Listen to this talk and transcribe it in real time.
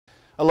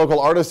A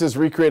local artist is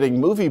recreating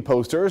movie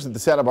posters at the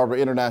Santa Barbara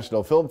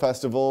International Film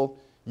Festival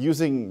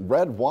using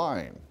red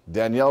wine.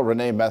 Danielle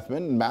Renee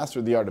Methman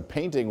mastered the art of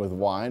painting with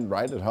wine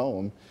right at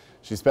home.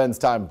 She spends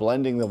time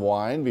blending the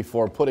wine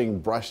before putting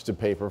brush to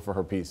paper for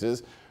her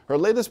pieces. Her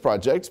latest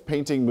project,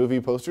 painting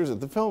movie posters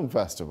at the film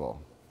festival.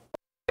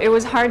 It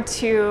was hard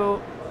to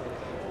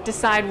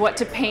decide what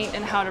to paint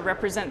and how to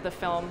represent the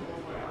film.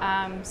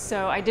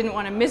 So I didn't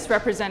want to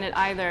misrepresent it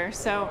either.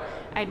 So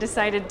I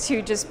decided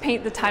to just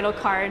paint the title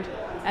card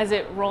as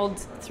it rolled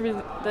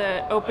through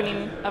the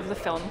opening of the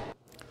film.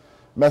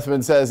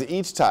 Methman says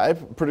each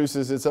type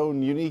produces its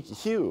own unique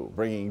hue,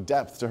 bringing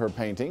depth to her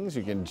paintings.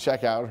 You can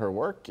check out her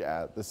work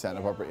at the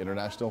Santa Barbara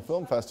International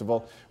Film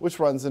Festival, which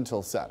runs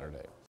until Saturday.